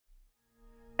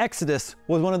Exodus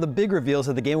was one of the big reveals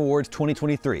at the Game Awards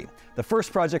 2023. The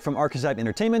first project from Archetype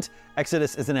Entertainment,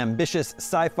 Exodus is an ambitious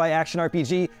sci-fi action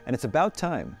RPG, and it's about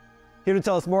time. Here to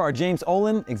tell us more are James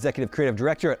Ohlen, Executive Creative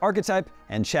Director at Archetype,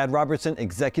 and Chad Robertson,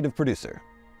 Executive Producer.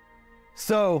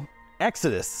 So,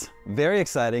 Exodus, very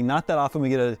exciting. Not that often we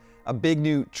get a big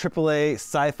new AAA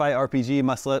sci-fi RPG,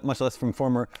 much less from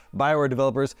former BioWare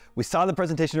developers. We saw the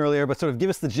presentation earlier, but sort of give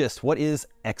us the gist. What is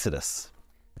Exodus?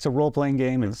 It's a role-playing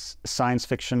game. It's science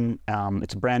fiction.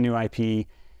 It's a brand new IP.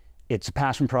 It's a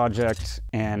passion project,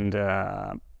 and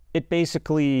it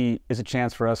basically is a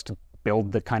chance for us to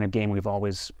build the kind of game we've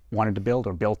always wanted to build,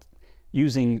 or built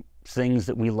using things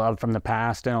that we love from the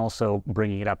past and also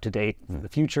bringing it up to date for the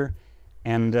future.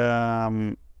 And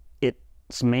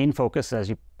its main focus, as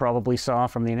you probably saw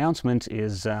from the announcement,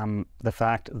 is the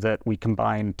fact that we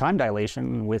combine time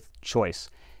dilation with choice.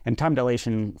 And time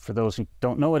dilation, for those who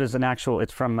don't know it, is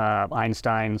it's from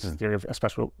Einstein's theory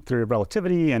of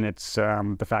relativity, and it's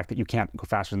the fact that you can't go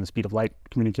faster than the speed of light,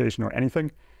 communication, or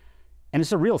anything. And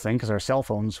it's a real thing, because our cell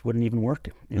phones wouldn't even work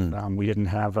if we didn't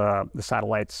have the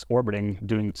satellites orbiting,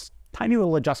 doing tiny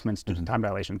little adjustments due to time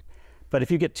dilation. But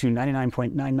if you get to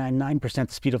 99.999%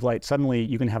 the speed of light, suddenly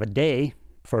you can have a day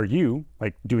for you,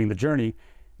 like doing the journey,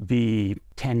 be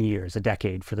 10 years, a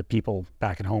decade for the people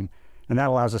back at home. And that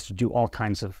allows us to do all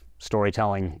kinds of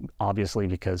storytelling, obviously,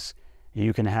 because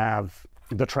you can have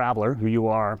the traveler, who you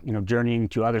are, journeying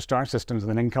to other star systems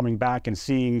and then coming back and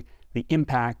seeing the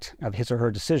impact of his or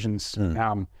her decisions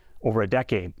over a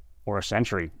decade or a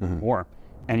century or more.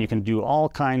 And you can do all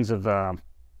kinds of,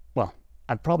 well,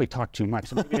 I've probably talked too much,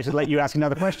 so maybe I should let you ask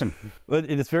another question. Well,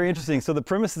 it is very interesting. So the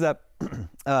premise is that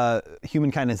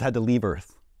humankind has had to leave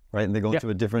Earth, right? And they go to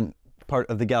a different part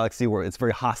of the galaxy where it's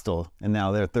very hostile, and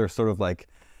now they're sort of like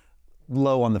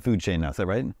low on the food chain now. Is that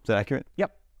right? Is that accurate?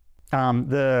 Yep.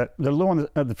 They're low on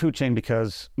the food chain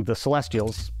because the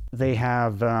Celestials, they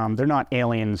have they're not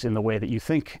aliens in the way that you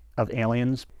think of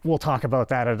aliens. We'll talk about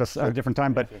that at a different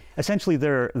time. But essentially,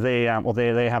 they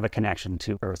have a connection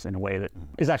to Earth in a way that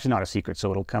is actually not a secret.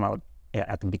 So it'll come out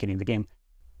at the beginning of the game.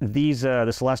 These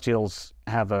the Celestials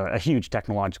have a huge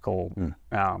technological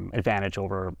advantage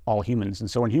over all humans, and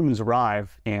so when humans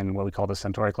arrive in what we call the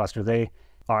Centauri cluster, they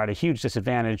are at a huge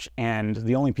disadvantage, and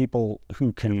the only people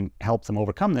who can help them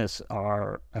overcome this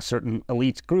are a certain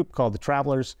elite group called the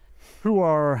Travelers, who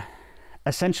are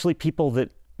essentially people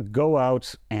that go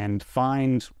out and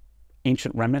find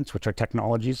ancient remnants, which are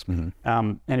technologies.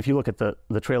 And if you look at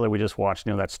the trailer we just watched,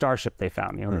 that starship they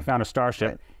found, they found a starship.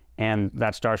 Right. And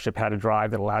that starship had a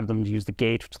drive that allowed them to use the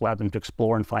gate, which allowed them to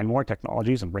explore and find more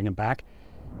technologies and bring them back.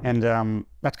 And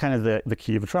that's kind of the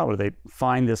key of a traveler. They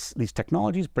find these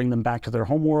technologies, bring them back to their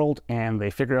home world, and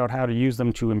they figure out how to use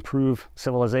them to improve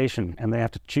civilization. And they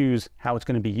have to choose how it's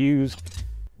going to be used.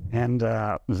 And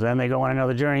then they go on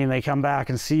another journey, and they come back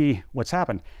and see what's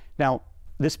happened. Now,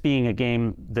 this being a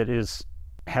game that is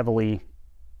heavily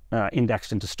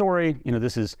indexed into story,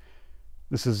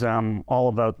 this is all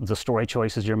about the story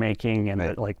choices you're making, and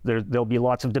there'll be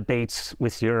lots of debates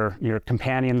with your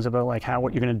companions about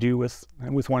what you're going to do with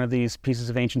one of these pieces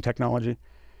of ancient technology.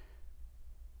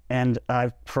 And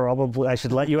I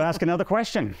should let you ask another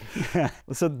question.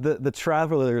 So the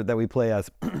traveler that we play as,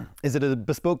 is it a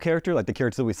bespoke character like the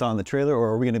characters that we saw in the trailer, or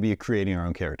are we going to be creating our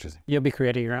own characters? You'll be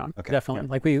creating your own, definitely.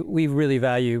 Like we really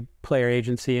value player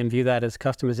agency and view that as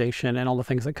customization, and all the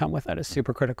things that come with that is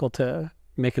super critical to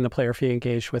making the player feel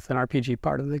engaged with an RPG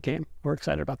part of the game. We're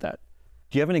excited about that.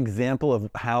 Do you have an example of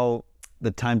how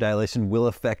the time dilation will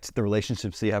affect the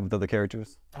relationships you have with other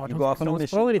characers? Oh, don't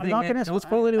spoil anything. Don't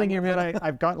spoil anything here, man.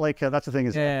 I've got that's the thing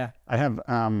is, I have,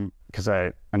 because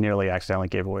I nearly accidentally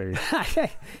gave away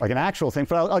an actual thing.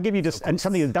 But I'll give you just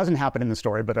something that doesn't happen in the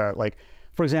story. But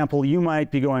for example, you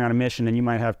might be going on a mission and you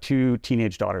might have 2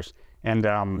 teenage daughters.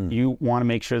 And you want to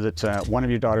make sure that one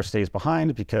of your daughters stays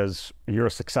behind, because you're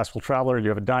a successful traveler. You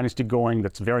have a dynasty going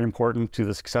that's very important to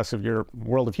the success of your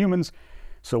world of humans.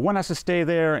 So one has to stay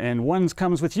there, and one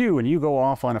comes with you, and you go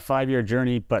off on a 5-year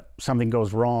journey, but something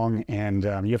goes wrong, and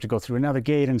you have to go through another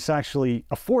gate, and it's actually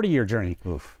a 40-year journey.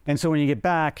 Oof. And so when you get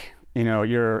back,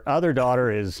 your other daughter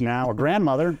is now a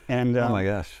grandmother, and oh my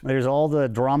gosh, there's all the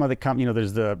drama that comes.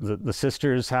 There's the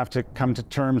sisters have to come to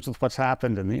terms with what's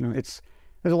happened, and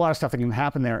there's a lot of stuff that can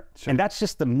happen there. Sure. And that's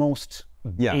just the most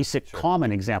basic,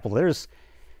 common example.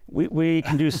 We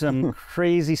can do some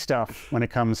crazy stuff when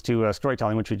it comes to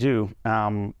storytelling, which we do.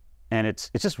 And it's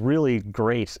just really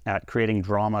great at creating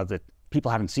drama that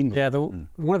people haven't seen before. Yeah,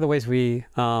 one of the ways we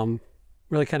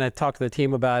really kind of talk to the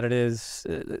team about it is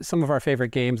some of our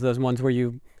favorite games, those ones where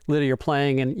you literally are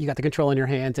playing and you got the control in your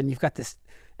hands and you've got this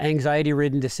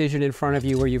anxiety-ridden decision in front of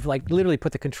you where you've like literally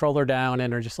put the controller down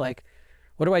and are just like,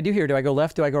 what do I do here? Do I go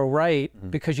left? Do I go right?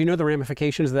 Because you know the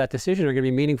ramifications of that decision are going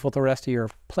to be meaningful to the rest of your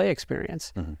play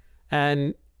experience.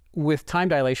 And with time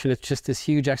dilation, it's just this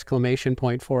huge exclamation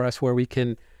point for us where we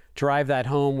can drive that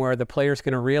home, where the player's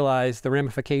going to realize the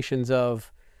ramifications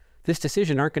of this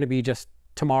decision aren't going to be just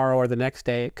tomorrow or the next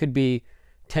day. It could be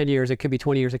 10 years, it could be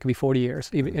 20 years, it could be 40 years,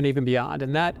 and even beyond.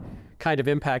 And that kind of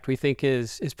impact we think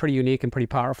is pretty unique and pretty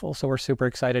powerful. So we're super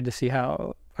excited to see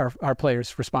how our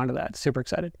players respond to that. Super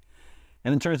excited.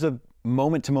 And in terms of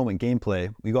moment-to-moment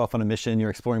gameplay, we go off on a mission,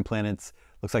 you're exploring planets,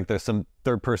 looks like there's some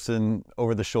third-person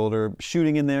over-the-shoulder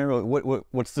shooting in there.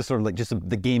 What's the sort of like just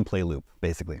the gameplay loop,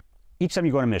 basically? Each time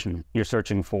you go on a mission, you're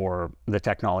searching for the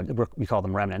technology. We call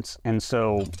them remnants. And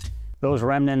so those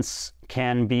remnants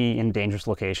can be in dangerous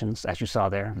locations, as you saw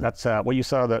there. That's what you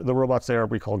saw, the robots there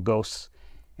we call ghosts.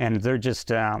 And they're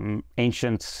just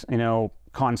ancient,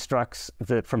 constructs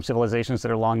from civilizations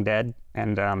that are long dead,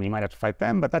 and you might have to fight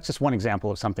them. But that's just one example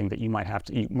of something that you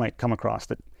might come across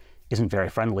that isn't very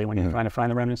friendly when you're trying to find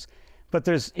the remnants. But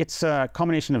it's a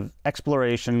combination of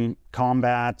exploration,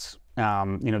 combat.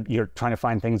 You're trying to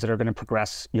find things that are going to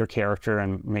progress your character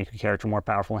and make your character more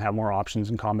powerful and have more options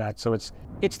in combat. So it's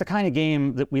the kind of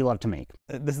game that we love to make.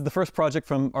 This is the first project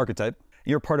from Archetype.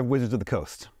 You're part of Wizards of the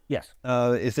Coast. Yes.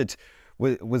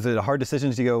 Was it a hard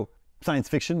decision to go science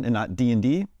fiction and not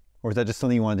D&D, or was that just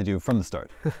something you wanted to do from the start?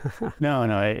 No,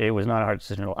 it was not a hard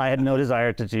decision at all. I had no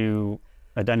desire to do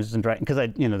a Dungeons and Dragons, because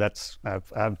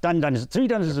I've done three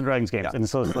Dungeons and Dragons games, and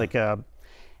so it's like, I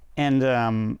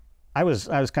was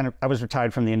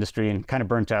retired from the industry and kind of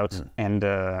burnt out, and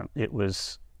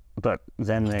but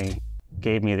then they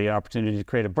gave me the opportunity to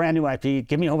create a brand new IP,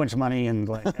 give me a whole bunch of money, and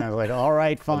I was like, all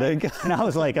right, fine. And I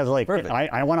was like, I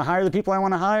want to hire the people I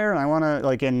want to hire, and I want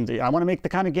to make the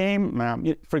kind of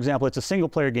game. For example, it's a single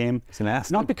player game. It's an ask.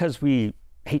 Not because we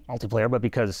hate multiplayer, but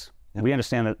because we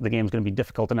understand that the game is going to be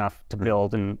difficult enough to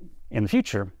build, and in the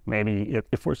future, maybe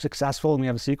if we're successful and we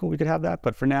have a sequel, we could have that.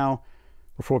 But for now,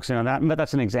 we're focusing on that. But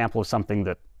that's an example of something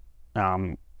that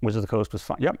Wizards of the Coast was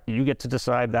fun. Yep, you get to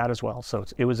decide that as well. So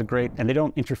it was a great, and they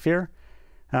don't interfere.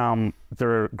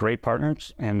 They're great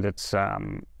partners, and it's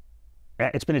been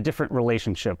a different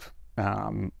relationship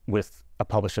with a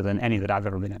publisher than any that I've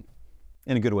ever been in.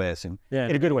 In a good way, I assume. Yeah,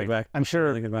 in a good way. Back. I'm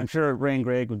sure Ray and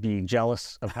Greg would be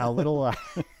jealous of how little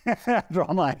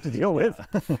drama I have to deal with,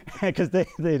 because they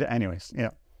anyways,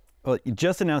 yeah. Well, you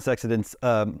just announced Exodus.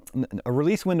 A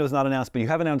release window is not announced, but you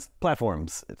have announced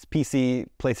platforms. It's PC,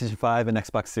 PlayStation 5, and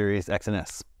Xbox Series X and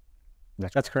S.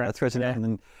 That's correct. That's correct. Yeah. And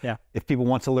then if people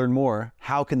want to learn more,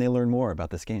 how can they learn more about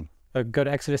this game? Go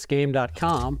to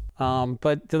exodusgame.com.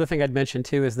 But the other thing I'd mention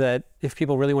too is that if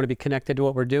people really want to be connected to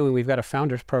what we're doing, we've got a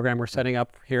founders program we're setting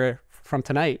up here from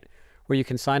tonight, where you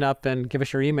can sign up and give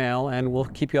us your email, and we'll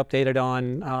keep you updated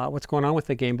on what's going on with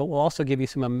the game. But we'll also give you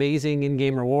some amazing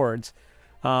in-game rewards,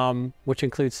 which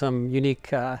includes some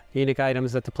unique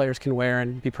items that the players can wear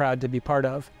and be proud to be part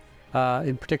of,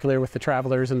 in particular with the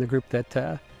travelers and the group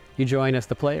that you join as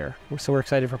the player. So we're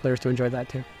excited for players to enjoy that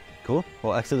too. Cool.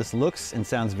 Well, Exodus looks and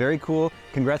sounds very cool.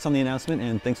 Congrats on the announcement,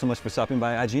 and thanks so much for stopping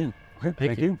by IGN. Okay,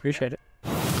 thank you. Appreciate it.